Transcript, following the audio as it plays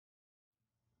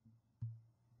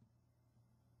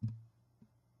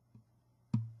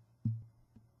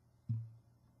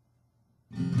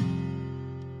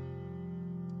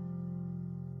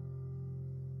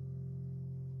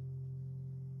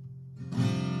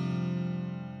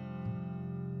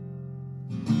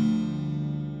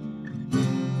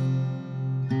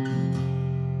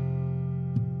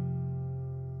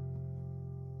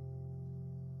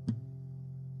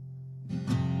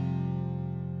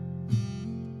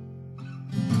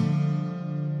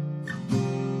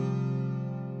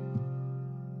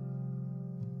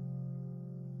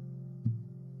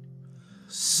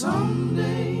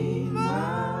Someday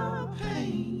my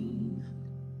pain,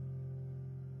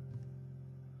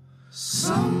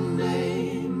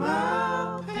 someday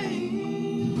my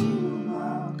pain will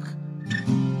mock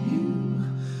you,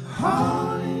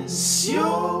 harness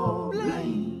your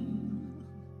blame,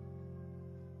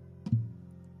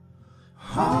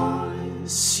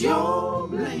 harness your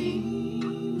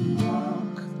blame,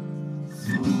 walk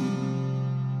through.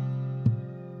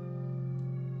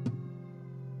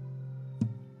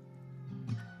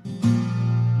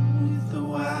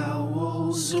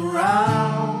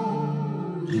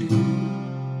 Around you.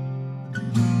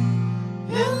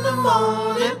 In the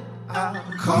morning I'll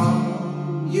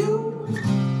call you,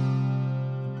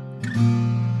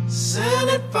 send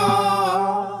it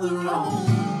farther on.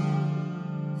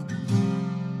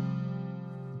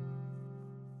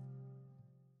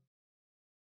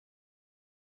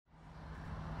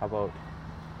 How about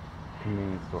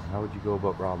convenience store? How would you go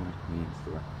about robbing a convenience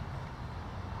store?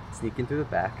 Sneak in through the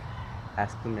back,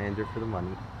 ask the manager for the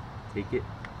money, take it,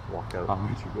 walk out. How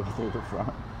would you go through the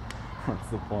front? What's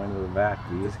the point of the back,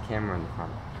 dude? There's a camera in the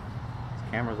front.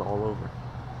 There's cameras all over.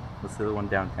 Let's say the one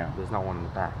downtown. There's not one in the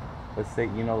back. Let's say,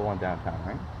 you know the one downtown,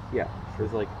 right? Yeah, sure.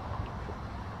 There's like,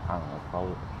 I don't know,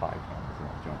 probably 5 cameras in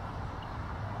that joint.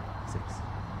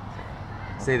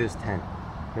 6. Say there's 10.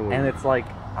 And it's like,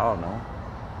 I don't know,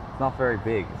 it's not very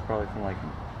big. It's probably from like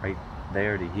right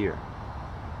there to here.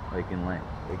 Like in length.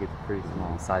 Like it's pretty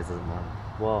small. Size doesn't matter.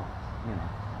 Well, you know,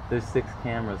 there's 6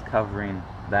 cameras covering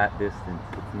that distance.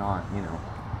 It's not, you know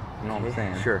what I'm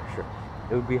saying? Sure.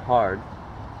 It would be hard.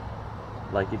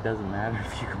 Like it doesn't matter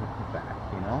if you go back,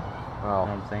 you know? Well,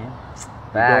 You know what I'm saying?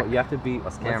 back. You have to be,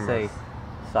 let's say,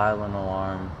 silent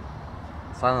alarm.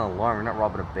 Silent alarm. You're not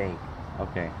robbing a bank.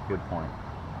 Okay, good point.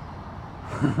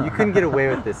 You couldn't get away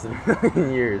with this in a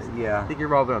million years. Yeah. I think you're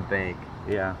robbing a bank.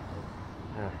 Yeah.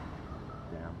 Yeah.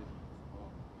 Damn.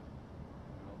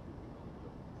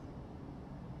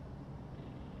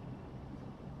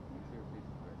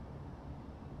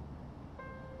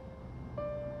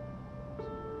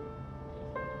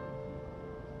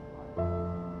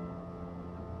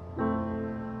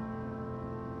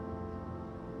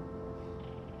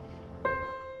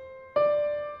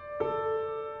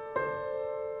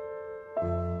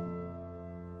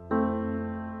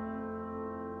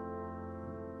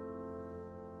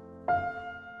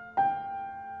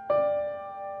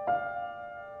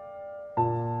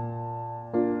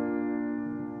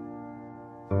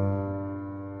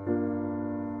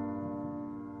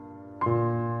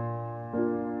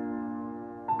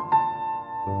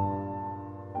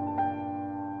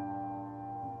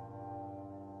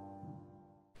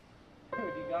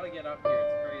 Dude, you gotta get up here,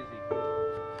 it's crazy.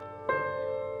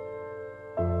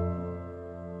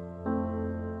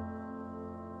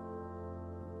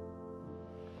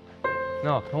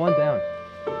 No, come on down.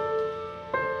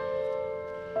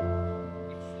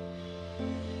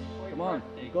 Come on,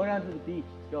 go down to the beach,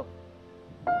 let's go.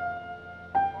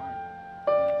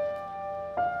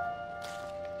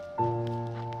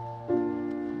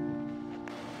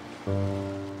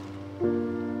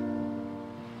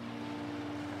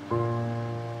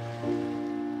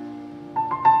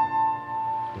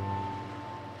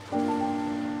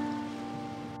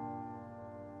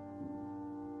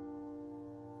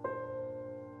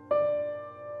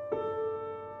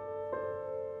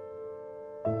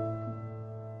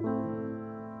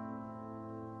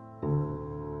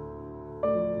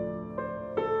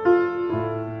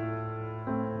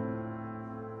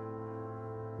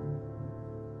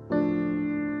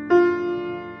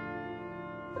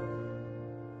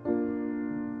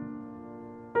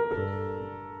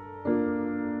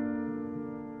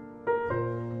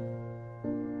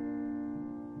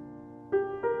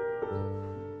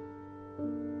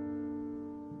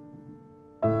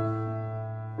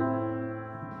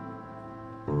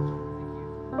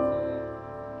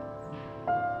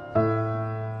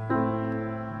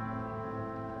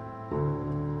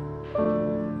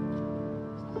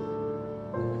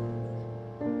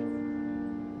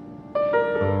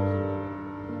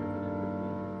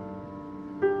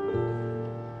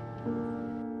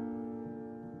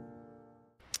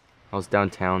 I was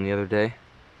downtown the other day.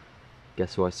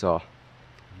 Guess who I saw?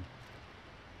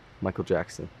 Michael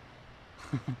Jackson.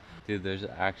 Dude, there's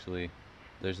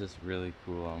this really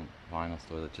cool vinyl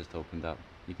store that just opened up.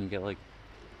 You can get like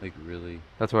really,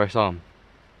 That's where I saw him.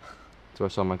 That's where I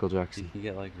saw Michael Jackson. you can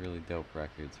get like really dope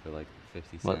records for like 50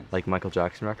 cents. What, like Michael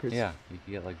Jackson records? Yeah, you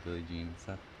can get like Billie Jean and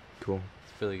stuff. Cool.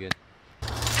 It's really good.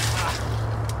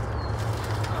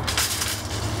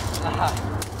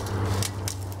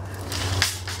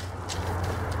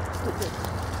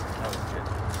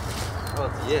 Oh,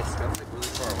 yes, that's like really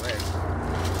away.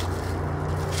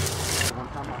 One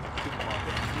time on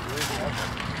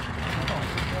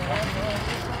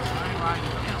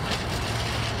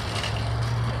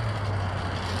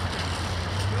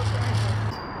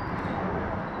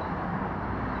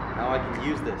now I can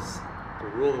use this to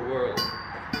rule the world.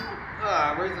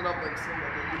 I'm raising up like somebody.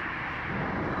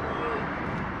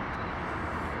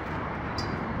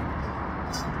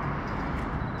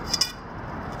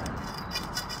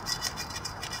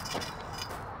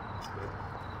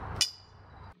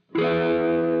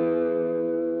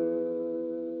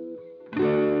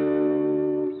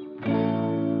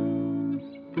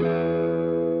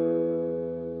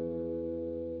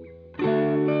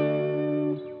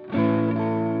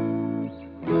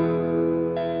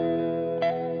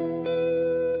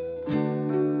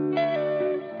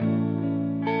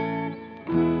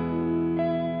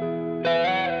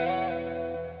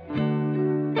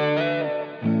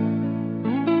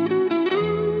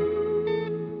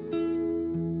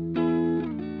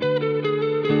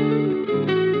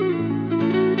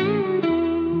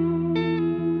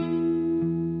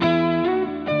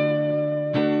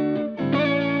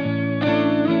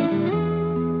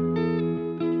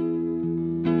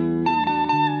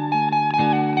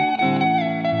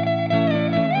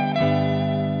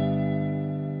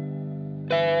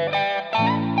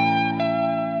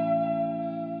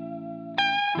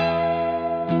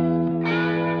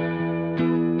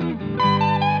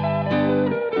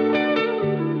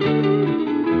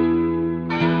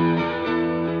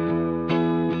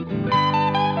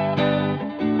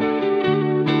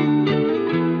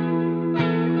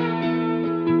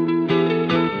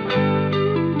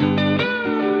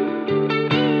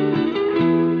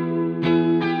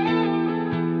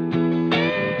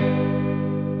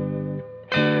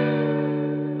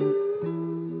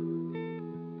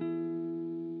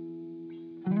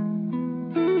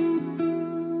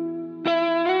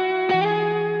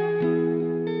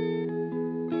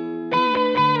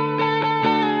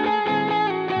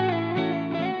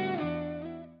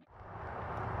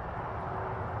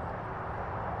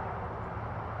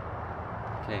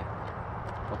 Okay,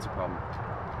 what's the problem?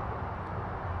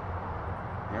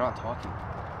 You're not talking.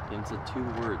 You haven't said 2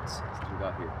 words since we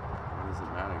got here. What does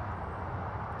it matter?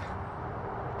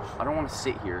 I don't want to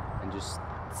sit here and just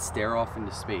stare off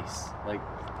into space. Like,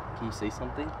 can you say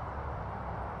something?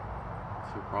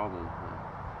 What's your problem, man?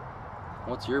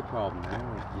 What's your problem,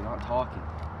 man? Like, you're not talking.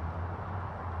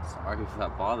 Sorry if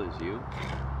that bothers you. It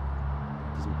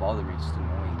doesn't bother me, it's just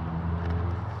annoying.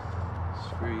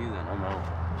 Screw you then, I'm out.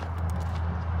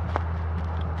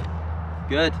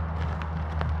 Good.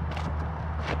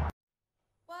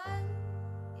 What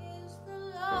is the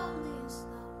loneliest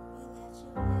number that you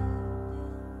ever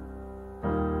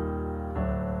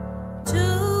do?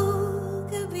 2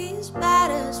 could be as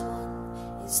bad as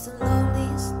 1. It's the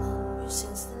loneliest number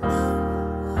since the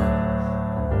number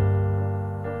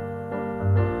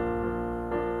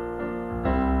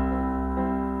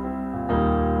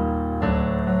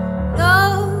 1.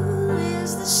 No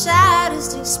is the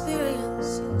saddest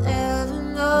experience you'll ever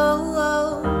know.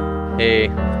 Hey,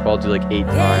 I've called you like 8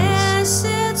 times. Yes,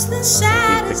 it's the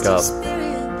saddest pick up.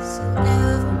 experience you'll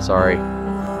ever I'm sorry.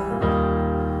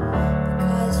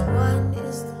 Because 1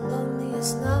 is the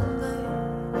loneliest number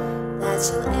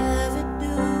that you'll ever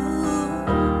do.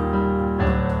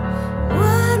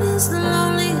 1 is the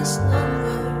loneliest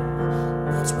number,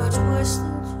 much, much worse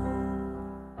than 2.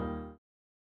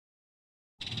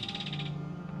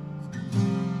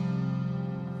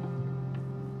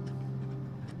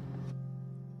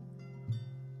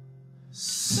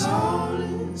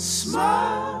 Solid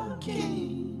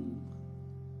smoking,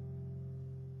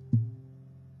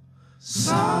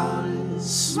 solid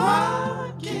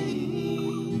smoking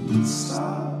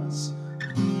stars.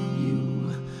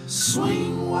 You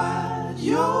swing wide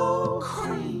your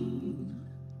crane,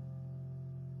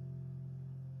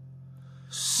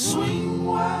 swing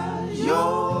wide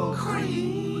your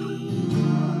crane,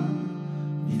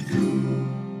 run me through.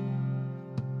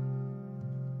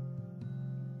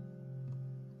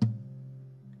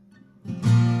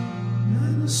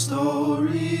 And the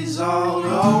stories all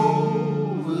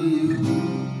over you.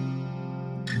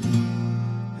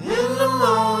 In the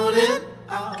morning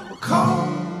I'll call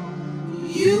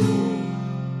you.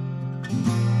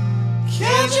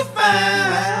 Can't you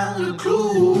find a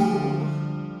clue?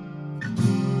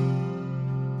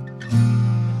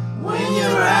 When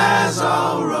your eyes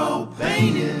are all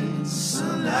painted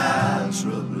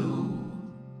Sinatra blue.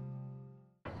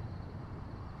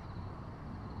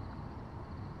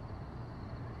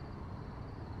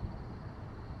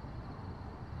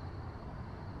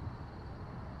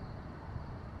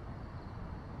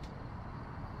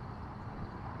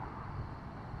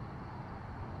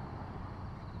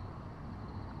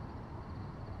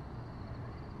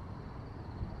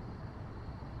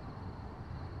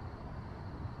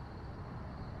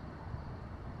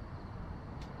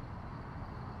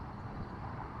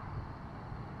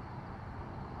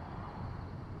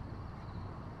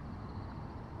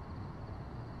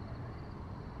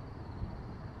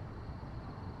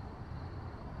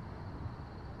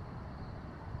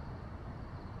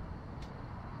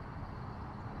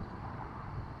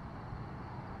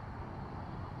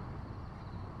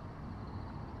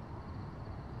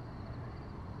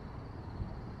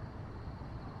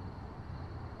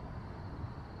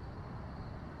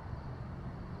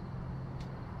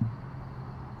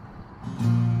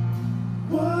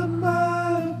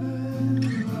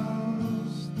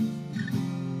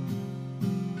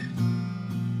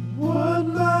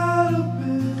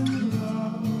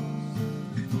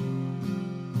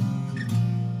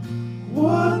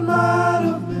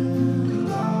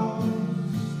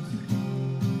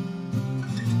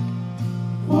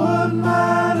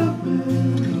 might have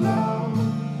been.